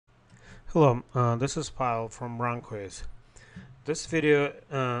Hello, this is Pyle from RankWyz. This video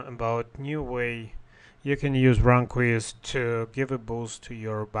about new way you can use RankWyz to give a boost to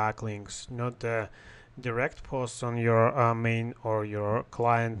your backlinks, not the direct posts on your main or your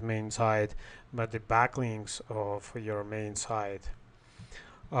client main site, but the backlinks of your main site.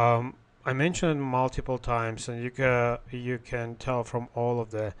 I mentioned multiple times, and you can tell from all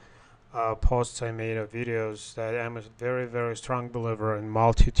of the posts I made of videos that I'm a very strong believer in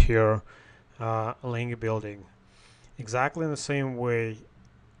multi-tier link building. Exactly in the same way,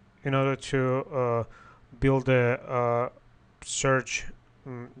 in order to build a search,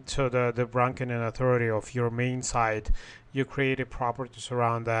 so the ranking and authority of your main site, you create a properties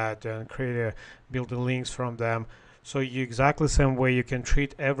around that and build the links from them. So you exactly the same way you can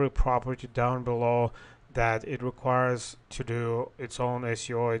treat every property down below that it requires to do its own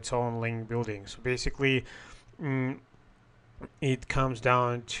SEO, its own link building. So basically, mm, it comes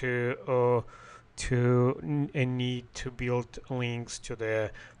down to a need to build links to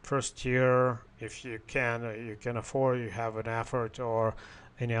the first tier if you can afford, you have an effort or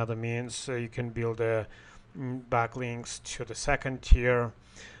any other means, so you can build backlinks to the second tier.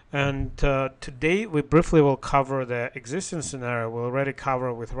 And today we briefly will cover the existing scenario we already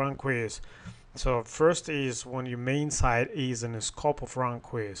covered with RankWyz. So first is when your main site is in the scope of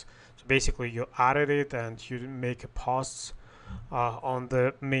RankWyz. So basically you added it and you make a posts on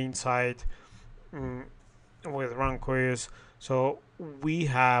the main site, mm, with RankWyz. So we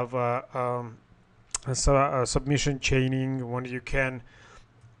have a submission chaining when you can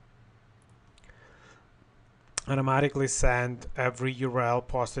automatically send every URL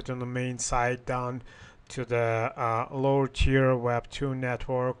posted on the main site down to the lower tier Web 2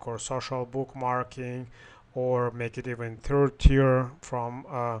 network or social bookmarking, or make it even third tier from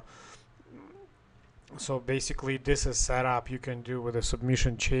so basically this is setup you can do with a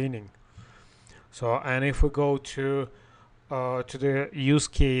submission chaining. So, and if we go to the use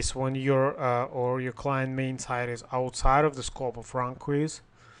case when your or your client main site is outside of the scope of RankWyz,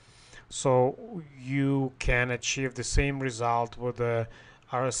 so you can achieve the same result with the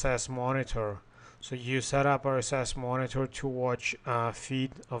RSS monitor. So you set up RSS monitor to watch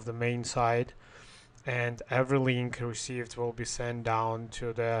feed of the main site, and every link received will be sent down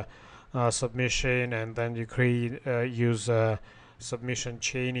to the submission, and then you use submission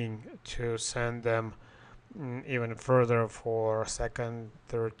chaining to send them even further for second,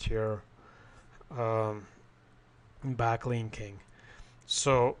 third tier um, backlinking.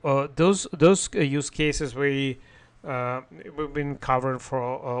 So those use cases we've been covered for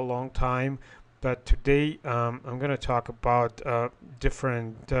a long time, but today I'm going to talk about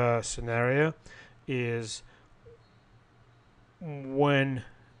different scenario. Is when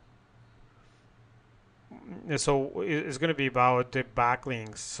so it's going to be about the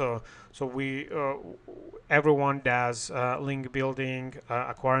backlinks. So we everyone does link building,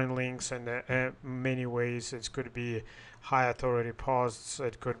 acquiring links in many ways. It could be high authority posts,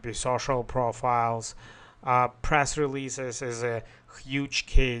 it could be social profiles. Press releases is a huge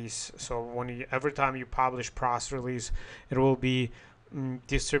case. So every time you publish press release, it will be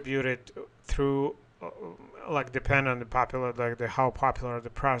distributed through like depend on the popular, like the how popular the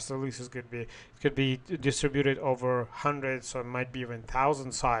press releases could be. It could be distributed over hundreds or might be even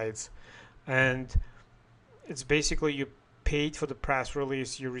thousand sites, and it's basically you paid for the press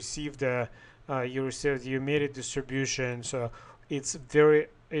release, you received you made a distribution. So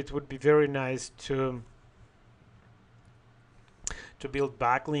it would be very nice to build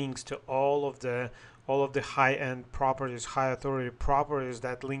backlinks to all of the high-end properties, high authority properties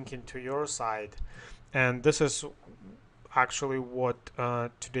that link into your site. And this is actually what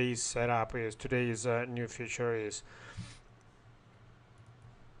today's setup is, today's new feature is.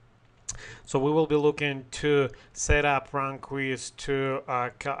 So we will be looking to set up RankWyz to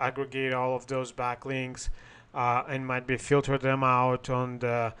aggregate all of those backlinks, and might be filter them out on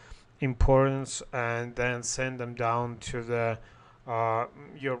the importance, and then send them down to the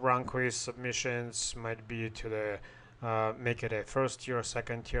your RankWyz submissions, might be to the make it a first tier,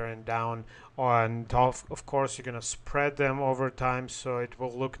 second tier, and down. And of course, you're gonna spread them over time, so it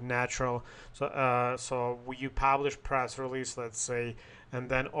will look natural. So you publish press release, let's say, and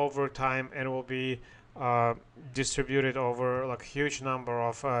then over time it will be distributed over like huge number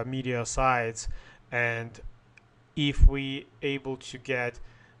of media sites. And if we able to get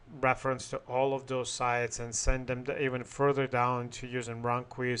reference to all of those sites and send them even further down to using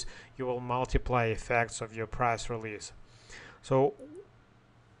RankWyz, you will multiply effects of your press release. So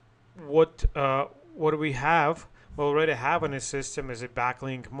what we have, we already have in a system, is a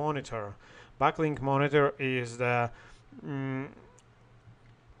backlink monitor. Backlink monitor is the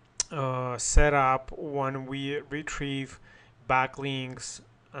set up when we retrieve backlinks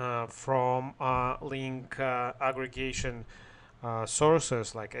from link aggregation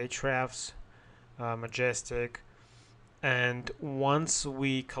sources like Hrefs, Majestic, and once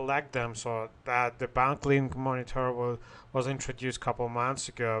we collect them, so that the Backlink Monitor was introduced a couple months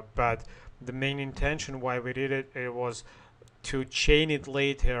ago, but the main intention why we did it, it was to chain it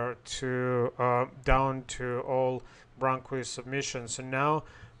later to down to all RankWyz submissions. So now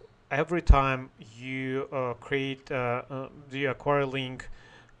every time you create the acquire link,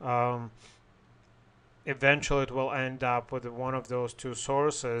 um, eventually it will end up with one of those two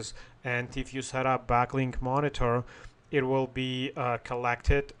sources, and if you set up Backlink Monitor, it will be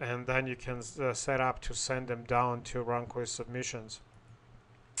collected, and then you can set up to send them down to RankWyz submissions.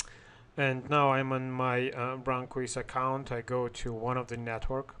 And now I'm on my RankWyz account. I go to one of the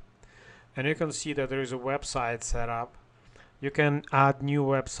network, and you can see that there is a website set up. You can add new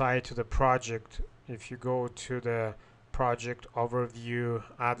website to the project. If you go to the project overview,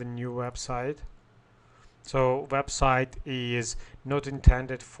 add a new website. So website is not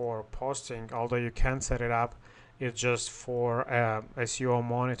intended for posting, although you can set it up. It's just for SEO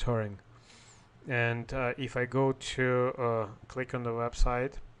monitoring. And if I go to click on the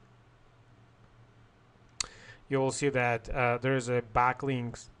website, you will see that there is a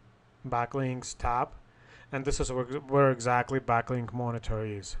backlinks tab, and this is where exactly Backlink Monitor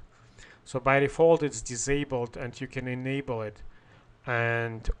is. So by default it's disabled, and you can enable it,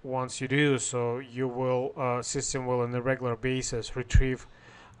 and once you do so, you will system will on a regular basis retrieve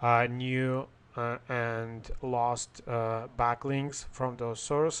new and lost backlinks from those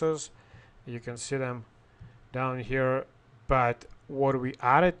sources. You can see them down here, but what we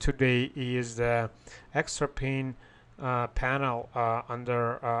added today is the extra pane panel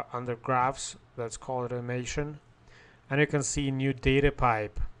under graphs. That's called animation, and you can see new data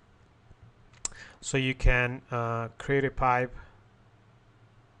pipe. So you can create a pipe.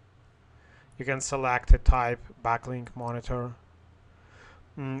 You can select a type, Backlink Monitor.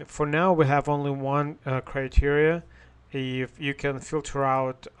 For now we have only one criteria. If you can filter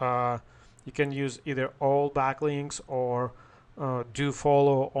out, you can use either all backlinks or do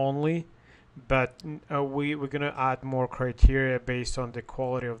follow only, but we're gonna add more criteria based on the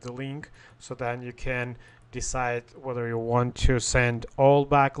quality of the link, so then you can decide whether you want to send all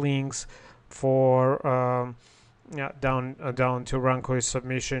backlinks for down to RankWyz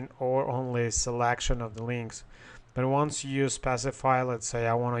submission, or only a selection of the links. But once you specify, let's say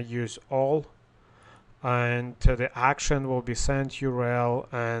I want to use all, and the action will be sent URL,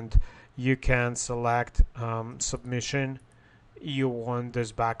 and you can select submission you want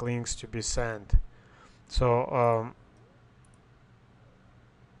these backlinks to be sent. So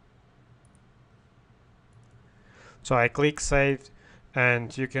so I click save,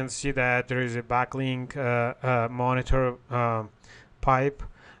 and you can see that there is a backlink monitor pipe,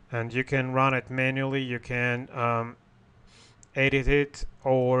 and you can run it manually. You can edit it,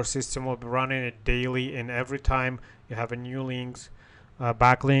 or system will be running it daily, and every time you have a new links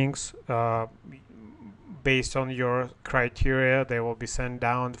backlinks based on your criteria, they will be sent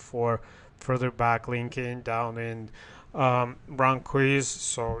down for further backlinking down in RankWyz.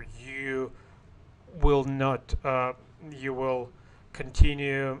 So you will not you will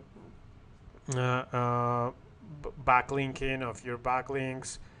continue backlinking of your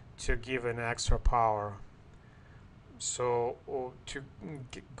backlinks to give an extra power. So to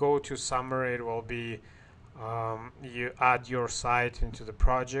go to summary, it will be you add your site into the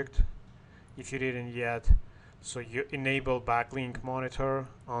project if you didn't yet. So you enable Backlink Monitor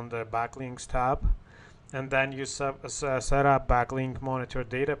on the Backlinks tab, and then you set up Backlink Monitor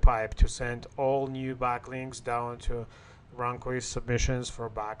data pipe to send all new backlinks down to RankWyz submissions for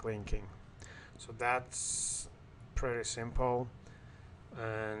backlinking. So that's pretty simple,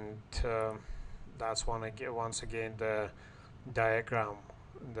 and that's once again the diagram.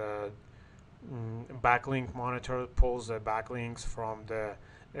 The Backlink Monitor pulls the backlinks from the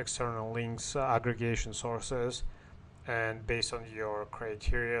external links aggregation sources, and based on your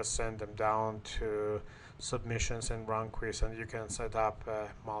criteria send them down to submissions in RankWyz, and you can set up a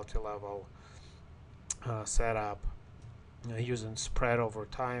multi-level setup using spread over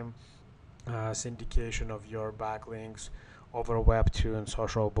time, syndication of your backlinks over Web2 and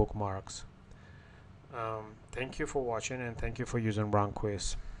social bookmarks. Thank you for watching, and thank you for using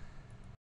RankWyz.